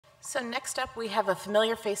So next up, we have a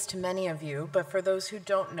familiar face to many of you, but for those who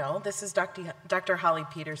don't know, this is Dr. Holly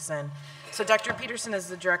Peterson. So Dr. Peterson is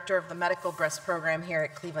the director of the Medical Breast Program here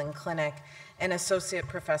at Cleveland Clinic and associate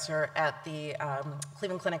professor at the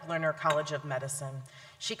Cleveland Clinic Lerner College of Medicine.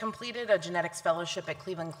 She completed a genetics fellowship at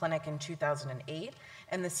Cleveland Clinic in 2008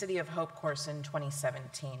 and the City of Hope course in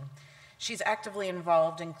 2017. She's actively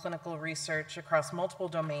involved in clinical research across multiple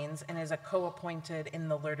domains and is a co-appointed in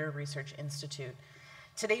the Lerner Research Institute.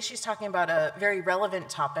 Today she's talking about a very relevant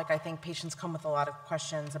topic. I think patients come with a lot of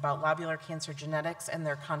questions about lobular cancer genetics and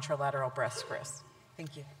their contralateral breast risk.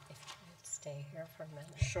 Thank you. If you could stay here for a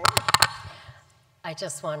minute. Sure. I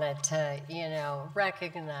just wanted to,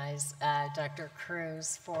 recognize Dr.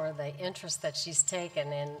 Cruz for the interest that she's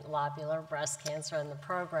taken in lobular breast cancer and the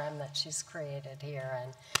program that she's created here,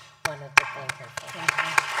 and wanted to thank her for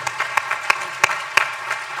that.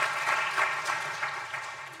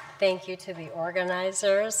 Thank you to the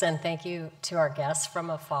organizers, and thank you to our guests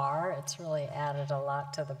from afar. It's really added a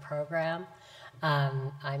lot to the program.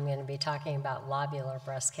 I'm going to be talking about lobular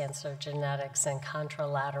breast cancer genetics and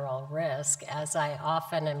contralateral risk, as I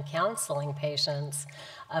often am counseling patients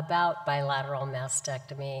about bilateral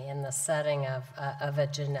mastectomy in the setting of a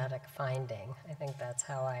genetic finding. I think that's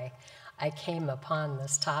how I came upon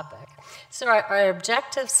this topic. So our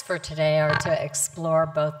objectives for today are to explore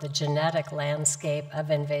both the genetic landscape of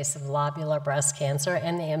invasive lobular breast cancer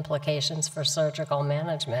and the implications for surgical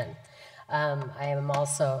management. I am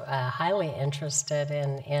also highly interested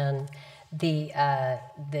in the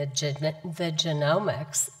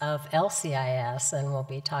genomics of LCIS, and we'll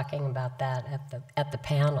be talking about that at the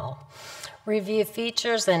panel. Review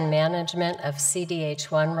features and management of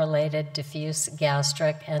CDH1-related diffuse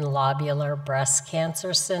gastric and lobular breast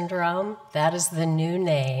cancer syndrome. That is the new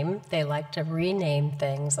name. They like to rename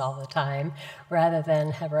things all the time. Rather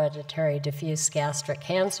than hereditary diffuse gastric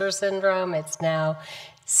cancer syndrome, it's now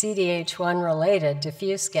CDH1-related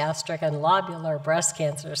diffuse gastric and lobular breast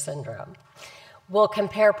cancer syndrome. We'll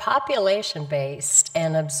compare population-based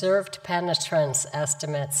and observed penetrance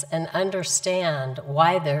estimates and understand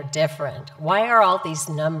why they're different. Why are all these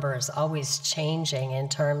numbers always changing in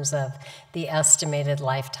terms of the estimated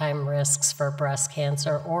lifetime risks for breast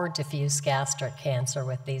cancer or diffuse gastric cancer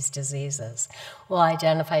with these diseases? We'll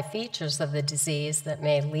identify features of the disease that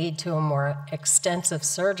may lead to a more extensive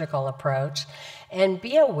surgical approach, and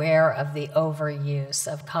be aware of the overuse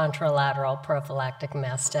of contralateral prophylactic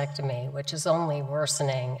mastectomy, which is only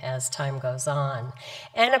worsening as time goes on,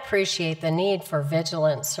 and appreciate the need for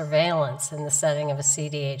vigilant surveillance in the setting of a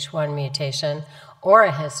CDH1 mutation or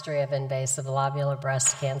a history of invasive lobular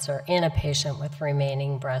breast cancer in a patient with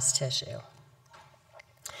remaining breast tissue.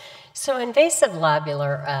 So invasive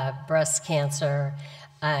lobular breast cancer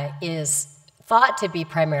is thought to be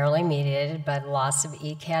primarily mediated by the loss of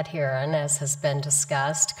E-cadherin, as has been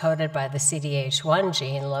discussed, coded by the CDH1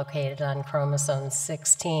 gene located on chromosome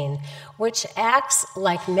 16, which acts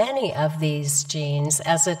like many of these genes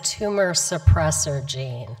as a tumor suppressor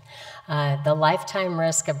gene. The lifetime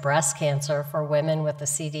risk of breast cancer for women with the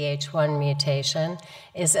CDH1 mutation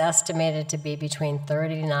is estimated to be between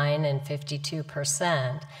 39% and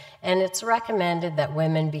 52%. And it's recommended that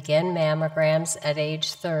women begin mammograms at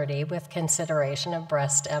age 30 with consideration of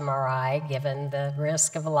breast MRI, given the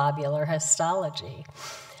risk of lobular histology.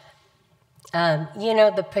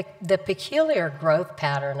 The peculiar growth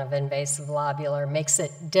pattern of invasive lobular makes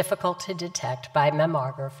it difficult to detect by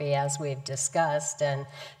mammography, as we've discussed, and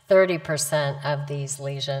 30% of these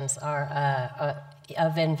lesions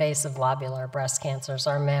of invasive lobular breast cancers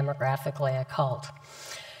are mammographically occult.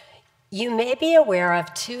 You may be aware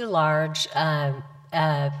of two large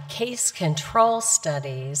case control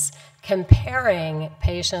studies comparing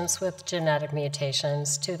patients with genetic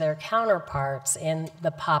mutations to their counterparts in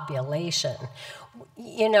the population.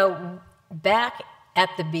 Back at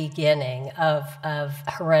the beginning of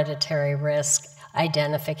hereditary risk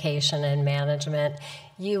identification and management,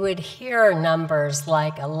 you would hear numbers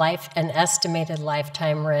like an estimated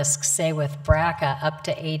lifetime risk, say with BRCA, up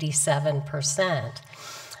to 87%.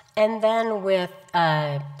 And then with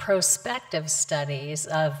prospective studies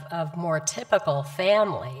of more typical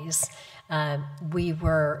families, we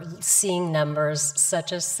were seeing numbers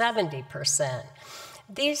such as 70%.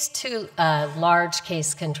 These two large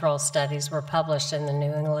case control studies were published in the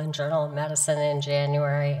New England Journal of Medicine in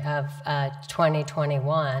January of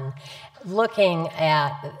 2021, looking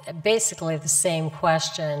at basically the same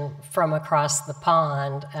question from across the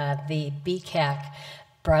pond. The BCAC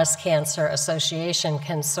Breast Cancer Association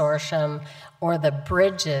Consortium, or the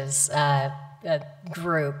Bridges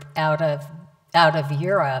group out of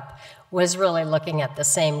Europe, was really looking at the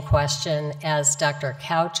same question as Dr.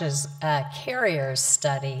 Couch's carriers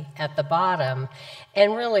study at the bottom,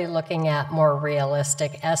 and really looking at more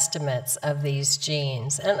realistic estimates of these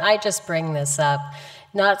genes. And I just bring this up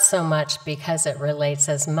not so much because it relates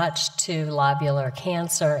as much to lobular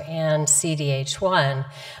cancer and CDH1,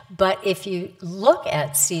 but if you look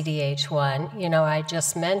at CDH1, you know, I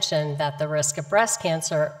just mentioned that the risk of breast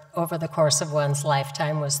cancer over the course of one's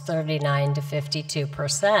lifetime was 39 to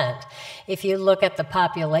 52%. If you look at the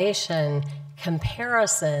population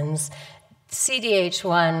comparisons,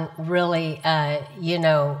 CDH1 really,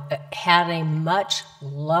 had a much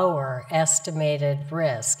lower estimated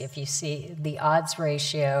risk. If you see the odds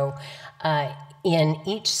ratio in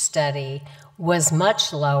each study was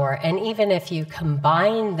much lower, and even if you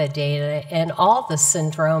combine the data and all the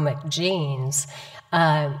syndromic genes,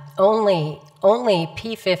 only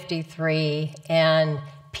P53 and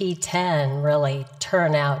P10 really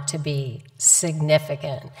turn out to be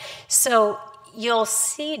significant. So you'll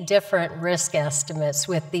see different risk estimates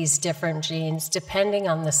with these different genes depending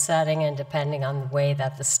on the setting and depending on the way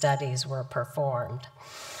that the studies were performed.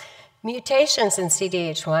 Mutations in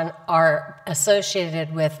CDH1 are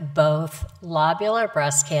associated with both lobular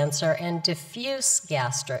breast cancer and diffuse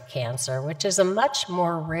gastric cancer, which is a much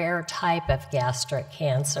more rare type of gastric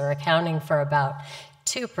cancer, accounting for about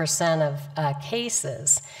 2% of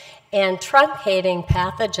cases. And truncating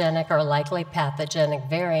pathogenic or likely pathogenic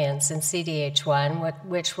variants in CDH1,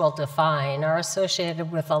 which we'll define, are associated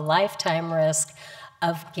with a lifetime risk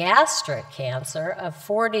of gastric cancer of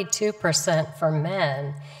 42% for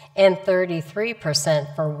men and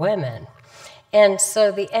 33% for women. And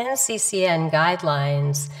so the NCCN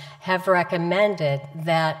guidelines have recommended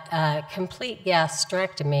that complete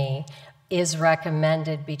gastrectomy is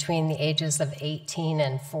recommended between the ages of 18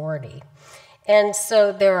 and 40. And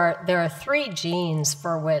so there are 3 genes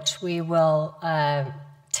for which we will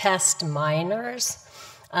test minors.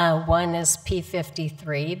 One is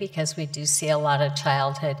P53, because we do see a lot of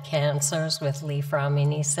childhood cancers with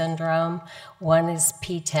Li-Fraumeni syndrome. One is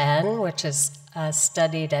P10, which is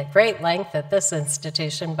studied at great length at this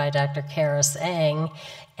institution by Dr. Karis Eng.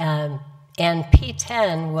 And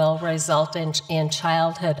P10 will result in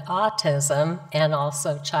childhood autism and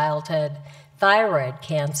also childhood thyroid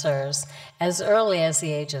cancers as early as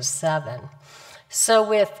the age of 7. So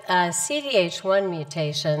with CDH1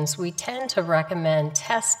 mutations, we tend to recommend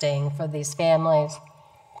testing for these families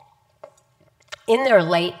in their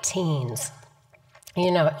late teens.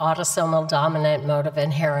 You know, autosomal dominant mode of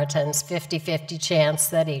inheritance, 50-50 chance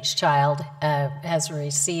that each child has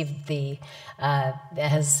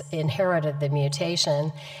inherited the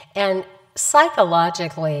mutation. And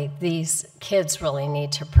psychologically, these kids really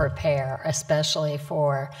need to prepare, especially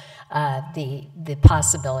for the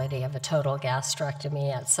possibility of a total gastrectomy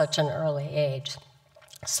at such an early age.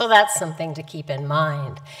 So that's something to keep in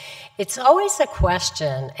mind. It's always a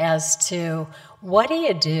question as to what do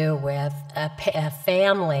you do with a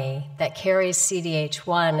family that carries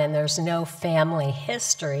CDH1 and there's no family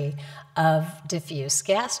history of diffuse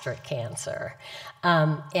gastric cancer.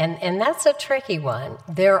 And that's a tricky one.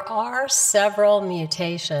 There are several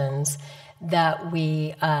mutations that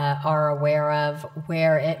we are aware of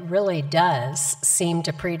where it really does seem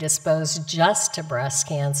to predispose just to breast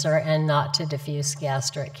cancer and not to diffuse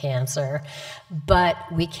gastric cancer. But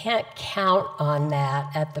we can't count on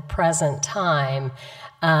that at the present time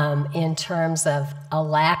in terms of a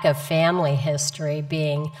lack of family history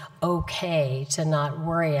being okay to not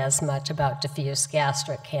worry as much about diffuse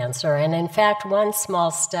gastric cancer. And in fact, one small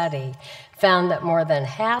study found that more than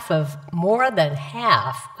half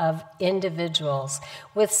of individuals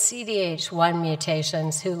with CDH1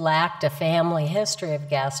 mutations who lacked a family history of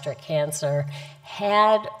gastric cancer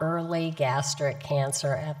had early gastric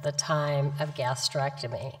cancer at the time of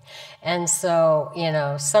gastrectomy. And so, you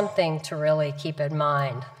know, something to really keep in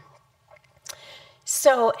mind.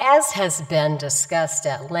 So, as has been discussed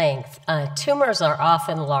at length, tumors are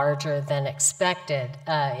often larger than expected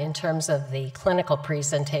in terms of the clinical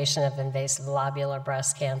presentation of invasive lobular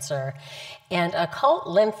breast cancer, and occult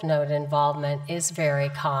lymph node involvement is very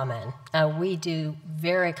common. We do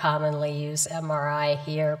very commonly use MRI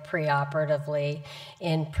here preoperatively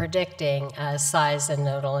in predicting size and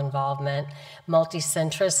nodal involvement.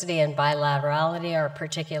 Multicentricity and bilaterality are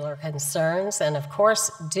particular concerns and, of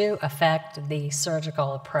course, do affect the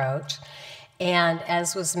surgical approach. And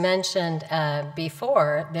as was mentioned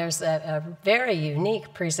before, there's a very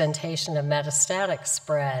unique presentation of metastatic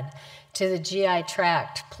spread to the GI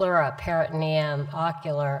tract, pleura, peritoneum,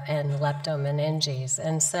 ocular, and leptomeninges.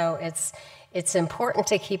 And so It's important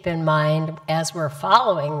to keep in mind as we're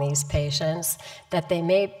following these patients that they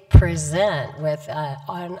may present with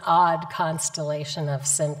an odd constellation of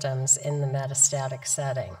symptoms in the metastatic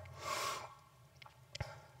setting.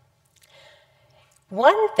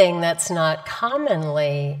 One thing that's not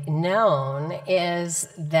commonly known is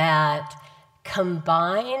that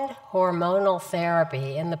combined hormonal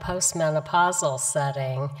therapy in the postmenopausal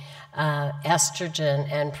setting,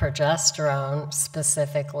 estrogen and progesterone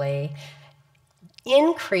specifically,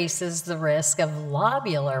 increases the risk of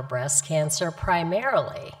lobular breast cancer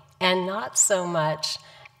primarily, and not so much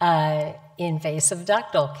invasive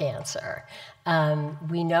ductal cancer.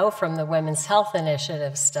 We know from the Women's Health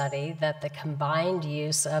Initiative study that the combined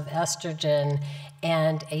use of estrogen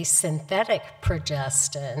and a synthetic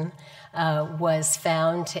progestin was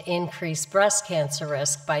found to increase breast cancer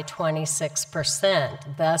risk by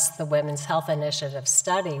 26%. Thus, the Women's Health Initiative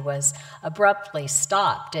study was abruptly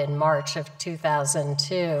stopped in March of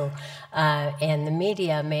 2002, and the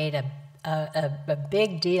media made a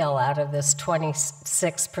big deal out of this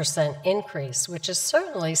 26% increase, which is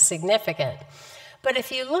certainly significant. But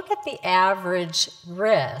if you look at the average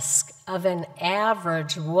risk of an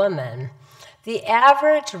average woman, the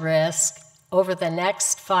average risk over the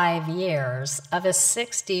next 5 years of a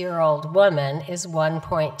 60-year-old woman is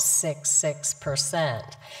 1.66%.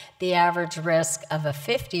 The average risk of a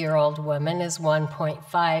 50-year-old woman is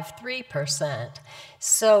 1.53%.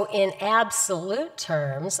 So in absolute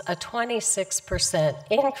terms, a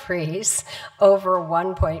 26% increase over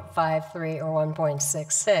 1.53 or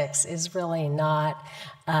 1.66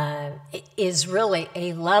 is really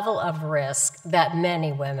a level of risk that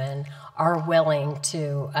many women are willing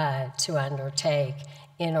to undertake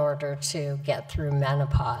in order to get through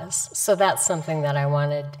menopause. So that's something that I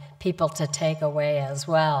wanted people to take away as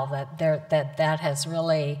well, that has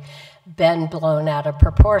really been blown out of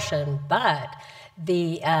proportion. But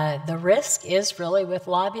the risk is really with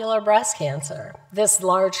lobular breast cancer. This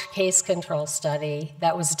large case control study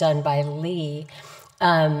that was done by Lee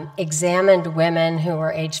examined women who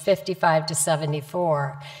were aged 55 to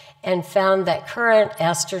 74 and found that current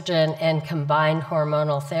estrogen and combined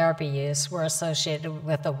hormonal therapy use were associated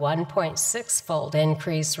with a 1.6-fold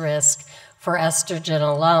increased risk for estrogen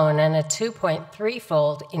alone and a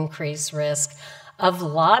 2.3-fold increased risk of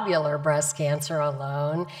lobular breast cancer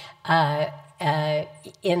alone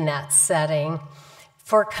in that setting.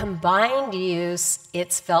 For combined use,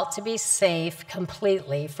 it's felt to be safe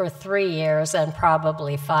completely for 3 years and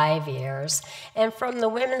probably 5 years. And from the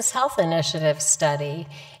Women's Health Initiative study,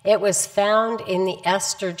 it was found in the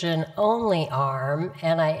estrogen-only arm,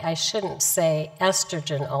 and I shouldn't say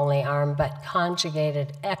estrogen-only arm, but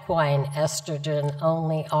conjugated equine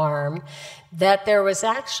estrogen-only arm, that there was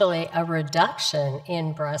actually a reduction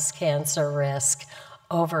in breast cancer risk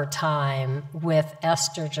over time with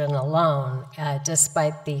estrogen alone,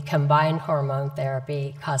 despite the combined hormone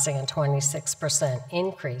therapy causing a 26%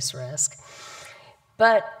 increased risk.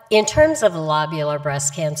 But in terms of lobular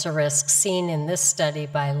breast cancer risk seen in this study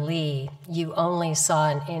by Lee, you only saw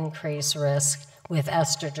an increased risk with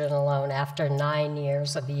estrogen alone after 9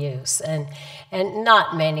 years of use. And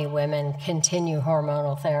not many women continue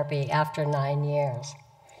hormonal therapy after 9 years.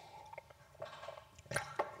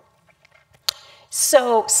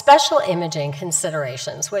 So special imaging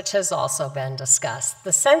considerations, which has also been discussed.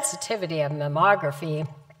 The sensitivity of mammography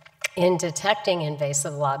in detecting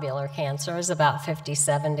invasive lobular cancer is about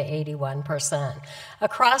 57 to 81%.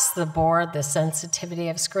 Across the board, the sensitivity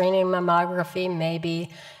of screening mammography may be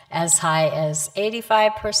as high as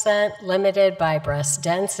 85%, limited by breast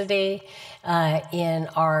density. In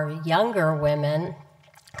our younger women,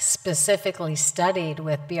 specifically studied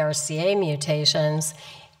with BRCA mutations,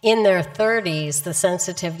 in their 30s, the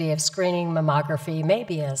sensitivity of screening mammography may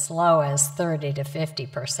be as low as 30 to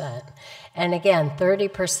 50%. And again,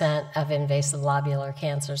 30% of invasive lobular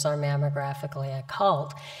cancers are mammographically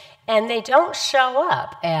occult. And they don't show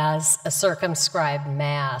up as a circumscribed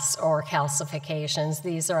mass or calcifications.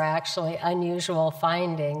 These are actually unusual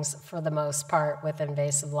findings for the most part with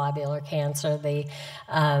invasive lobular cancer. The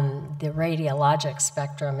radiologic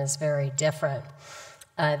spectrum is very different.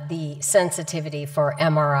 The sensitivity for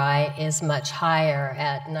MRI is much higher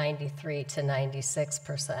at 93 to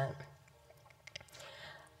 96%.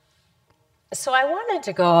 So I wanted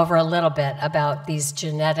to go over a little bit about these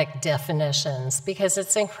genetic definitions because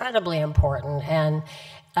it's incredibly important. And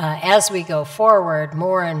as we go forward,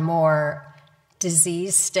 more and more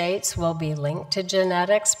disease states will be linked to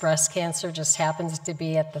genetics. Breast cancer just happens to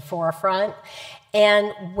be at the forefront.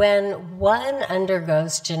 And when one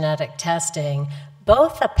undergoes genetic testing,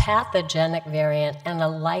 both a pathogenic variant and a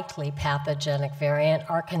likely pathogenic variant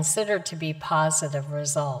are considered to be positive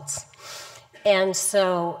results. And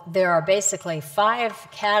so there are basically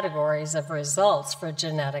 5 categories of results for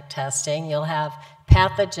genetic testing. You'll have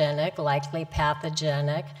pathogenic, likely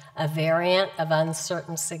pathogenic, a variant of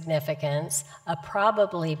uncertain significance, a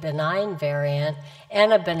probably benign variant,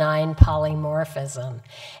 and a benign polymorphism.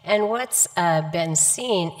 And what's been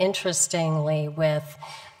seen, interestingly, with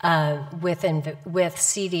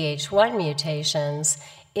CDH1 mutations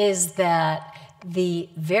is that the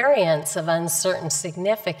variants of uncertain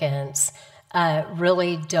significance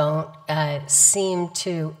really don't seem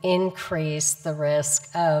to increase the risk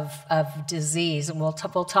of disease. We'll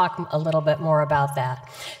talk a little bit more about that.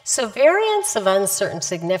 So variants of uncertain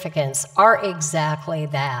significance are exactly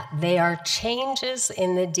that. They are changes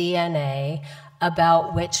in the DNA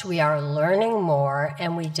about which we are learning more,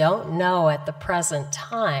 and we don't know at the present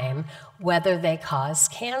time whether they cause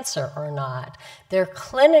cancer or not. They're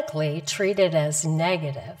clinically treated as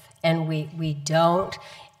negative, and we don't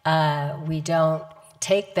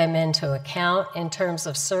take them into account in terms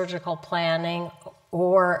of surgical planning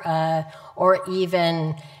or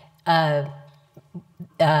even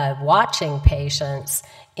watching patients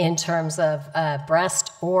in terms of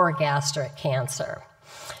breast or gastric cancer.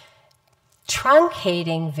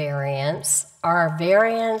 Truncating variants are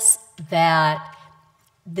variants that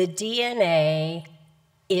the DNA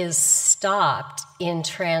is stopped in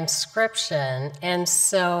transcription, and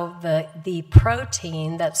so the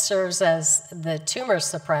protein that serves as the tumor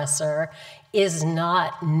suppressor is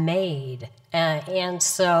not made. And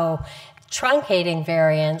so truncating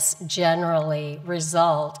variants generally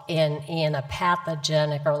result in a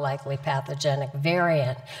pathogenic or likely pathogenic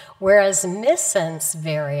variant, whereas missense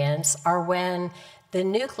variants are when the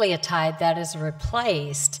nucleotide that is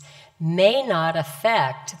replaced may not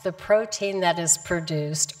affect the protein that is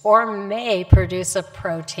produced or may produce a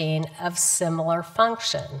protein of similar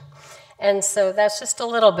function. And so that's just a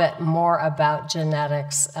little bit more about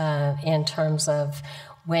genetics in terms of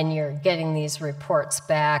when you're getting these reports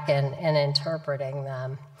back and interpreting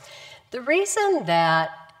them. The reason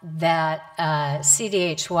that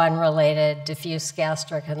CDH1-related diffuse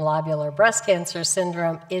gastric and lobular breast cancer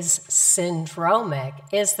syndrome is syndromic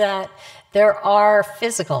is that there are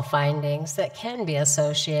physical findings that can be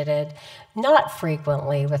associated, not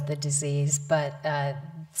frequently with the disease, but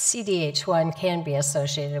CDH1 can be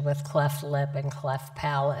associated with cleft lip and cleft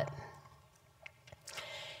palate.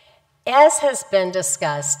 As has been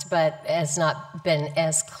discussed, but has not been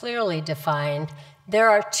as clearly defined, there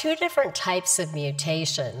are 2 different types of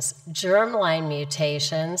mutations: germline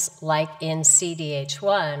mutations, like in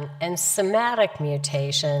CDH1, and somatic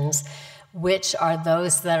mutations, which are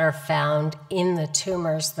those that are found in the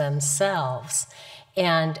tumors themselves.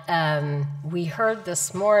 And we heard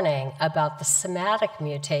this morning about the somatic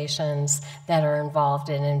mutations that are involved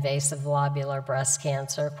in invasive lobular breast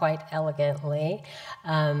cancer quite elegantly.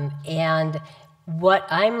 And what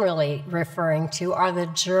I'm really referring to are the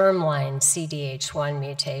germline CDH1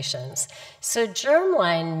 mutations. So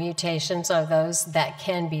germline mutations are those that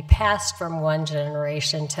can be passed from one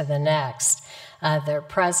generation to the next. They're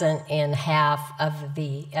present in half of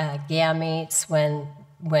the gametes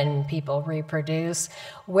when people reproduce,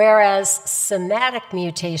 whereas somatic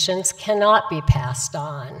mutations cannot be passed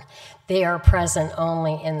on. They are present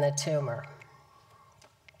only in the tumor.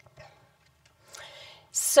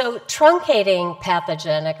 So truncating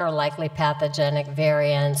pathogenic or likely pathogenic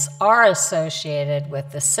variants are associated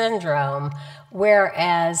with the syndrome,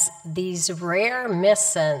 whereas these rare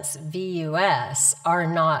missense VUS are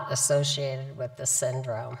not associated with the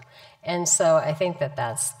syndrome. And so I think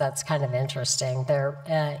that's kind of interesting.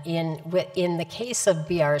 In the case of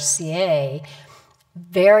BRCA,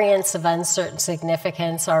 variants of uncertain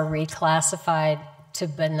significance are reclassified to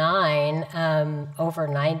benign over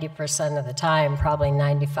 90% of the time, probably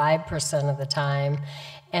 95% of the time.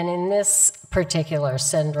 And in this particular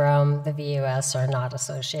syndrome, the VUS are not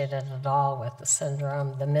associated at all with the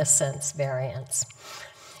syndrome, the missense variants.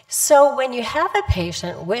 So when you have a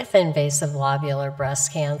patient with invasive lobular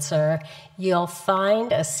breast cancer, you'll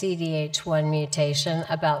find a CDH1 mutation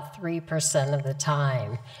about 3% of the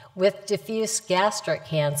time. With diffuse gastric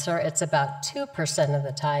cancer, it's about 2% of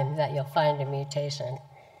the time that you'll find a mutation.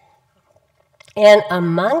 And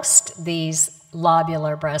amongst these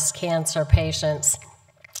lobular breast cancer patients,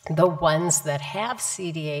 the ones that have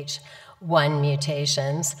CDH1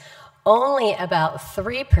 mutations, only about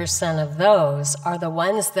 3% of those are the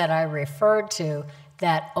ones that I referred to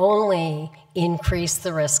that only increase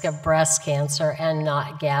the risk of breast cancer and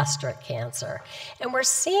not gastric cancer. And we're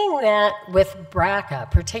seeing that with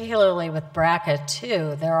BRCA, particularly with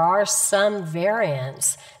BRCA2. There are some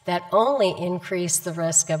variants that only increase the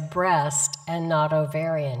risk of breast and not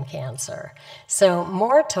ovarian cancer. So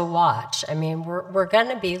more to watch. I mean, we're going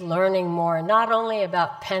to be learning more not only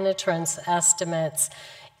about penetrance estimates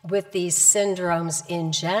with these syndromes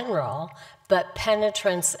in general, but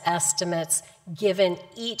penetrance estimates given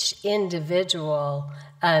each individual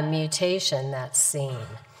mutation that's seen.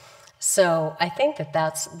 So I think that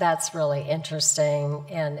that's really interesting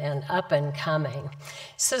and up and coming.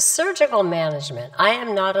 So surgical management. I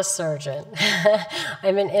am not a surgeon.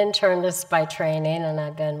 I'm an internist by training, and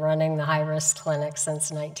I've been running the high-risk clinic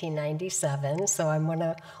since 1997. So I'm one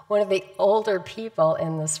of the older people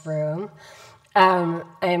in this room.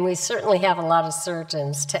 And we certainly have a lot of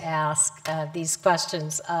surgeons to ask these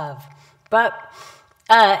questions of. But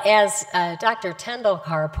as Dr.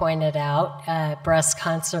 Tendulkar pointed out, breast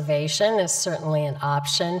conservation is certainly an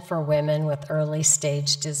option for women with early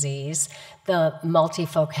stage disease. The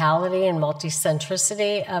multifocality and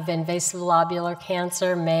multicentricity of invasive lobular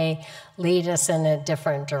cancer may lead us in a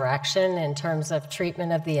different direction in terms of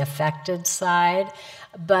treatment of the affected side.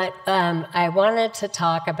 But I wanted to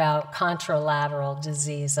talk about contralateral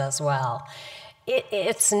disease as well.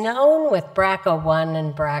 It's known with BRCA1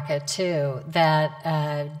 and BRCA2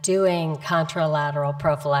 that doing contralateral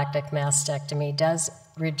prophylactic mastectomy does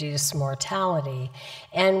reduce mortality.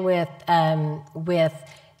 And with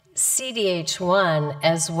CDH1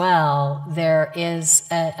 as well, there is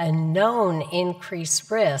a known increase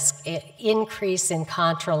in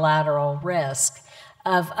contralateral risk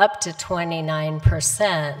of up to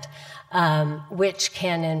 29%, which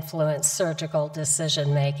can influence surgical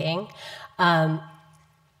decision-making.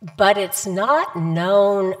 But it's not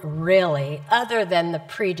known really, other than the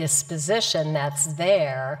predisposition that's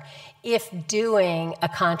there, if doing a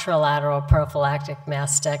contralateral prophylactic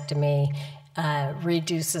mastectomy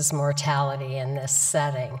reduces mortality in this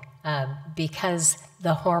setting. Because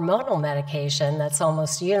the hormonal medication that's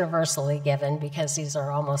almost universally given, because these are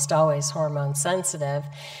almost always hormone sensitive,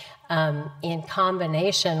 in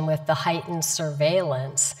combination with the heightened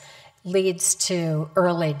surveillance, leads to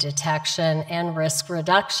early detection and risk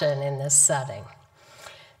reduction in this setting.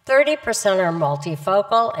 30% are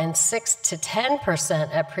multifocal, and 6 to 10%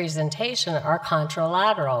 at presentation are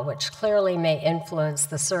contralateral, which clearly may influence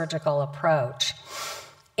the surgical approach.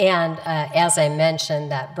 And as I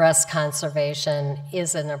mentioned, that breast conservation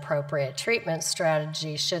is an appropriate treatment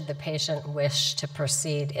strategy should the patient wish to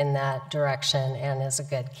proceed in that direction and is a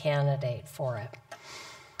good candidate for it.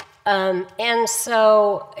 And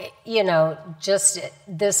so, you know,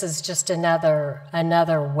 this is just another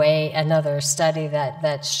study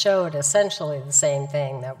that showed essentially the same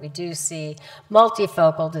thing, that we do see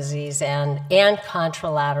multifocal disease and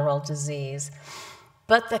contralateral disease.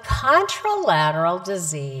 But the contralateral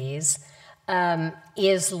disease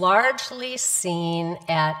is largely seen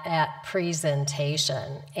at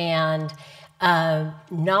presentation, and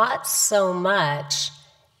not so much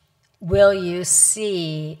will you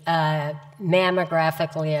see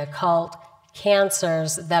mammographically occult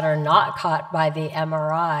cancers that are not caught by the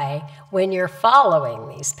MRI when you're following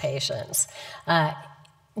these patients.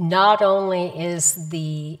 Not only is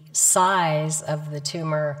the size of the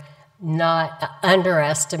tumor not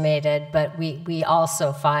underestimated, but we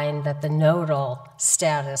also find that the nodal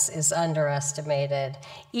status is underestimated,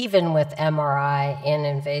 even with MRI in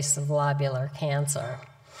invasive lobular cancer.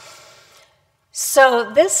 So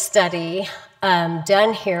this study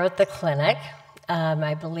done here at the clinic,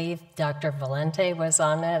 I believe Dr. Valente was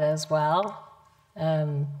on it as well.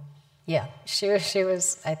 Yeah, she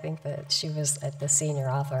was, I think that she was at the senior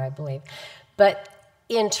author, I believe. But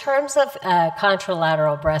in terms of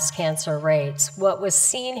contralateral breast cancer rates, what was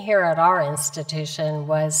seen here at our institution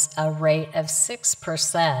was a rate of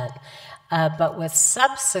 6%, but with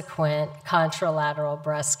subsequent contralateral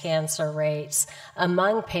breast cancer rates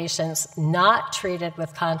among patients not treated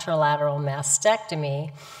with contralateral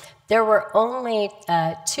mastectomy, there were only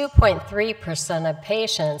 2.3% of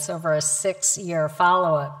patients over a 6-year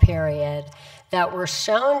follow-up period that were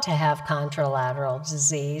shown to have contralateral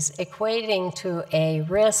disease, equating to a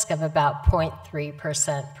risk of about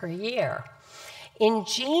 0.3% per year. In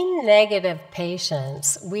gene-negative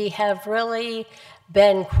patients, we have really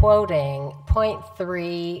been quoting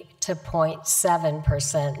 0.3 to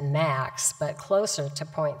 0.7% max, but closer to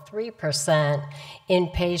 0.3% in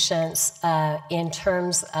patients in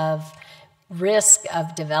terms of risk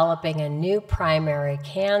of developing a new primary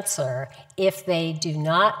cancer if they do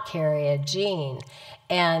not carry a gene.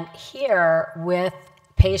 And here, with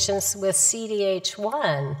patients with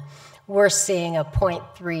CDH1 we're seeing a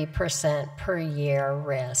 0.3% per year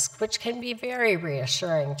risk, which can be very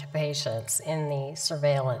reassuring to patients in the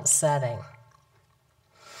surveillance setting.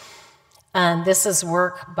 This is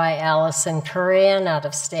work by Alison Kurian out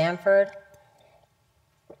of Stanford,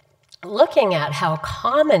 looking at how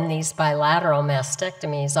common these bilateral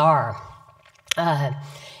mastectomies are.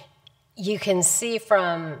 You can see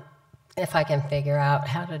from, if I can figure out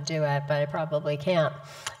how to do it, but I probably can't.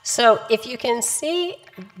 So if you can see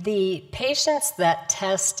the patients that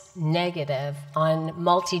test negative on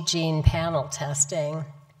multi-gene panel testing,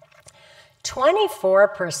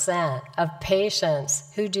 24% of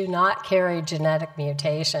patients who do not carry genetic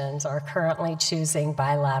mutations are currently choosing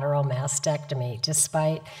bilateral mastectomy,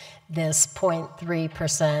 despite this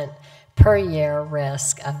 0.3% per year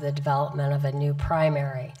risk of the development of a new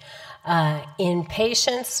primary. In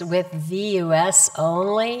patients with VUS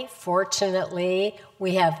only, fortunately,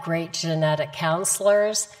 we have great genetic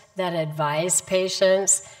counselors that advise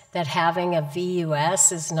patients that having a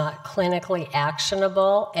VUS is not clinically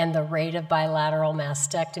actionable, and the rate of bilateral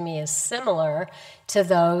mastectomy is similar to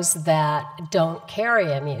those that don't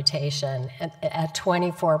carry a mutation at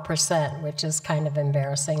 24%, which is kind of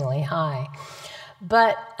embarrassingly high.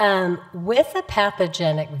 But with a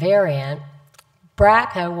pathogenic variant,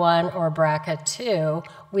 BRCA1 or BRCA2,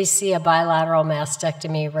 we see a bilateral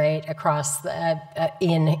mastectomy rate across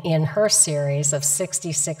in her series of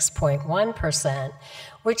 66.1%,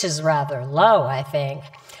 which is rather low, I think.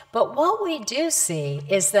 But what we do see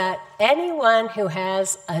is that anyone who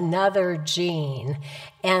has another gene,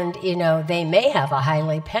 and they may have a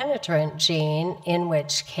highly penetrant gene, in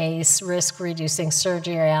which case risk-reducing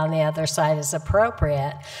surgery on the other side is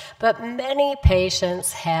appropriate, but many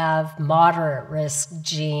patients have moderate risk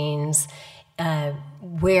genes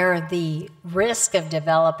where the risk of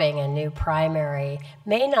developing a new primary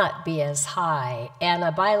may not be as high, and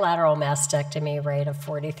a bilateral mastectomy rate of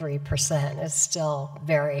 43% is still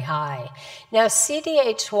very high. Now,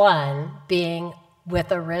 CDH1 being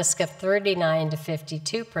with a risk of 39 to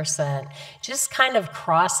 52% just kind of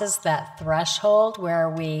crosses that threshold where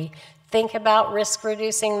we think about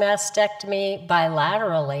risk-reducing mastectomy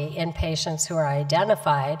bilaterally in patients who are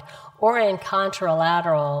identified, or in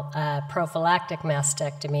contralateral prophylactic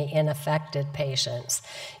mastectomy in affected patients.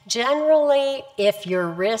 Generally, if your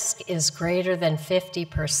risk is greater than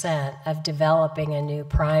 50% of developing a new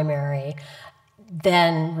primary,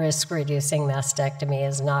 then risk-reducing mastectomy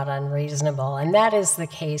is not unreasonable. And that is the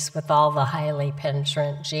case with all the highly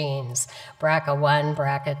penetrant genes, BRCA1,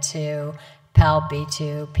 BRCA2,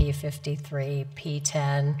 PALB2, P53,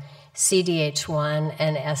 P10, CDH1,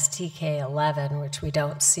 and STK11, which we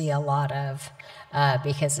don't see a lot of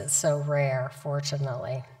because it's so rare,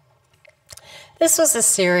 fortunately. This was a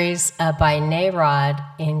series by NAROD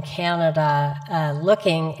in Canada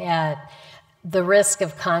looking at the risk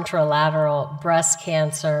of contralateral breast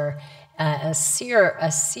cancer, a SEER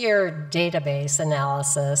database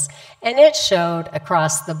analysis, and it showed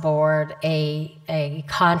across the board a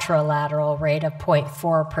contralateral rate of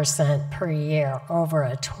 0.4% per year over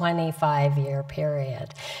a 25-year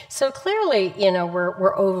period. So clearly,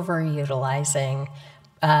 we're overutilizing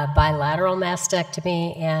bilateral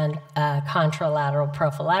mastectomy and contralateral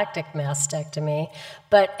prophylactic mastectomy,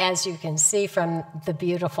 but as you can see from the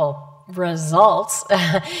beautiful results,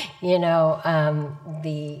 the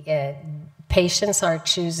patients are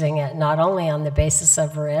choosing it not only on the basis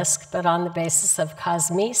of risk, but on the basis of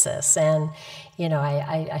cosmesis. And,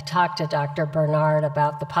 I talked to Dr. Bernard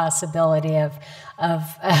about the possibility of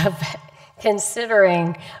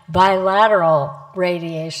considering bilateral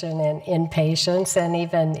radiation in patients, and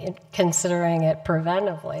even considering it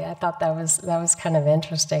preventively. I thought that was kind of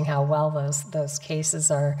interesting how well those cases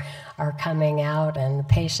are coming out, and the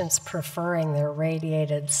patients preferring their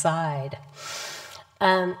radiated side.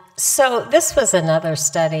 So this was another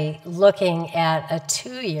study looking at a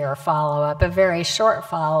 2-year follow-up, a very short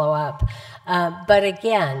follow-up. But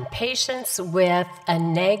again, patients with a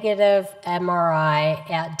negative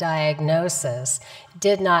MRI at diagnosis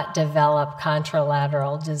did not develop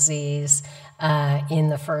contralateral disease in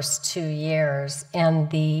the first 2 years, and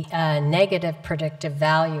the negative predictive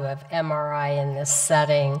value of MRI in this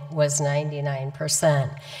setting was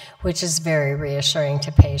 99%, which is very reassuring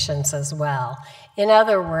to patients as well. In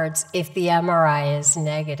other words, if the MRI is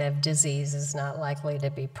negative, disease is not likely to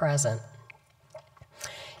be present.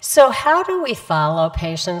 So how do we follow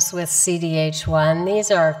patients with CDH1?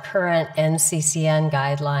 These are current NCCN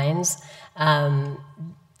guidelines.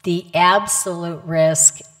 the absolute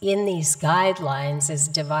risk in these guidelines is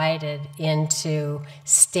divided into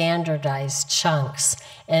standardized chunks.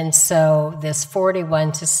 And so this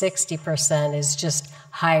 41 to 60% is just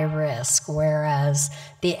high risk, whereas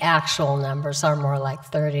the actual numbers are more like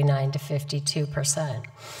 39 to 52%.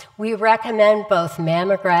 We recommend both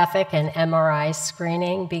mammographic and MRI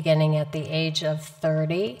screening beginning at the age of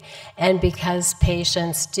 30, and because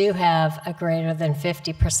patients do have a greater than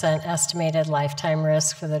 50% estimated lifetime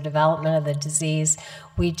risk for the development of the disease,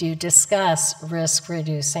 we do discuss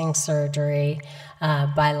risk-reducing surgery,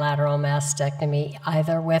 bilateral mastectomy,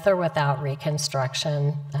 either with or without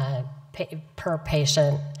reconstruction, per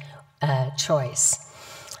patient choice.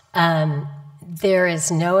 There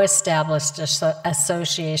is no established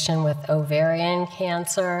association with ovarian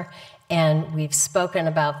cancer, and we've spoken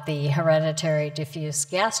about the hereditary diffuse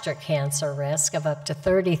gastric cancer risk of up to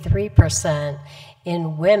 33%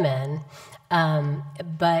 in women,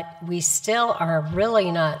 but we still are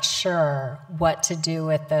really not sure what to do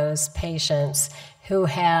with those patients who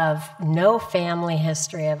have no family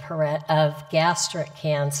history of gastric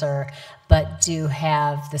cancer, but do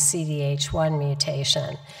have the CDH1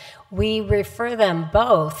 mutation. We refer them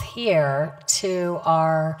both here to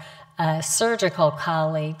our surgical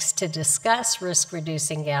colleagues to discuss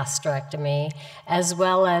risk-reducing gastrectomy, as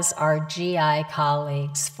well as our GI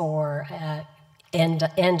colleagues for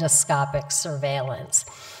endoscopic surveillance.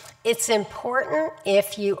 It's important,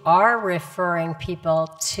 if you are referring people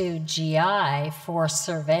to GI for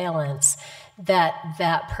surveillance, that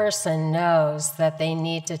that person knows that they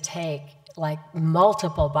need to take like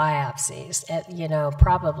multiple biopsies,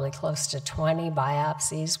 probably close to 20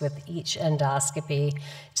 biopsies with each endoscopy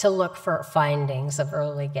to look for findings of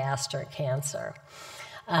early gastric cancer.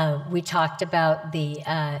 We talked about the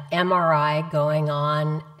MRI going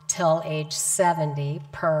on till age 70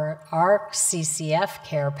 per our CCF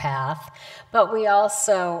care path, but we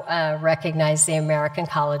also recognize the American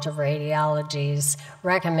College of Radiology's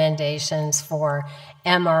recommendations for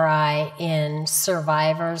MRI in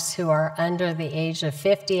survivors who are under the age of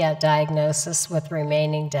 50 at diagnosis with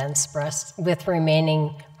remaining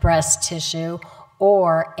breast tissue,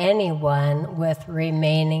 or anyone with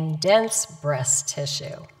remaining dense breast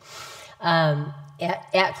tissue.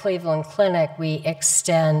 At Cleveland Clinic, we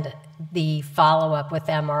extend the follow-up with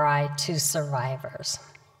MRI to survivors.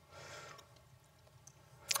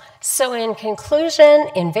 So in conclusion,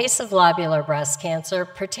 invasive lobular breast cancer,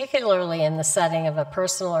 particularly in the setting of a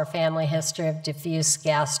personal or family history of diffuse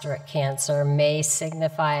gastric cancer, may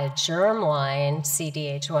signify a germline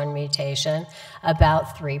CDH1 mutation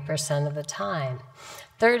about 3% of the time.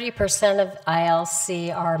 30% of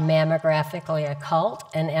ILC are mammographically occult,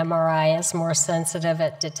 and MRI is more sensitive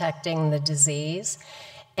at detecting the disease.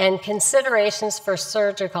 And considerations for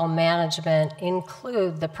surgical management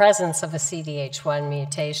include the presence of a CDH1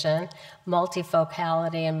 mutation,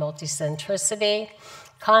 multifocality and multicentricity,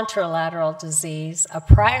 contralateral disease, a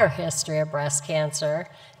prior history of breast cancer,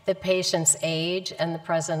 the patient's age, and the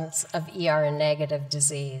presence of ER-negative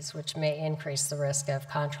disease, which may increase the risk of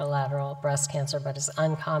contralateral breast cancer, but is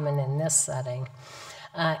uncommon in this setting.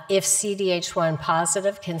 If CDH1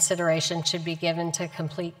 positive, consideration should be given to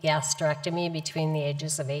complete gastrectomy between the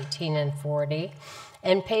ages of 18 and 40.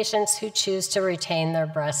 And patients who choose to retain their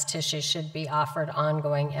breast tissue should be offered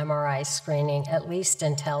ongoing MRI screening at least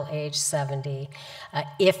until age 70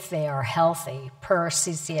 if they are healthy per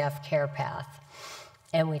CCF care path.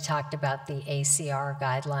 And we talked about the ACR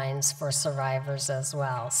guidelines for survivors as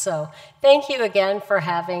well. So thank you again for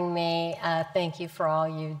having me. Thank you for all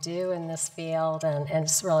you do in this field, and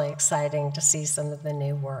it's really exciting to see some of the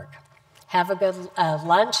new work. Have a good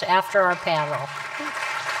lunch after our panel.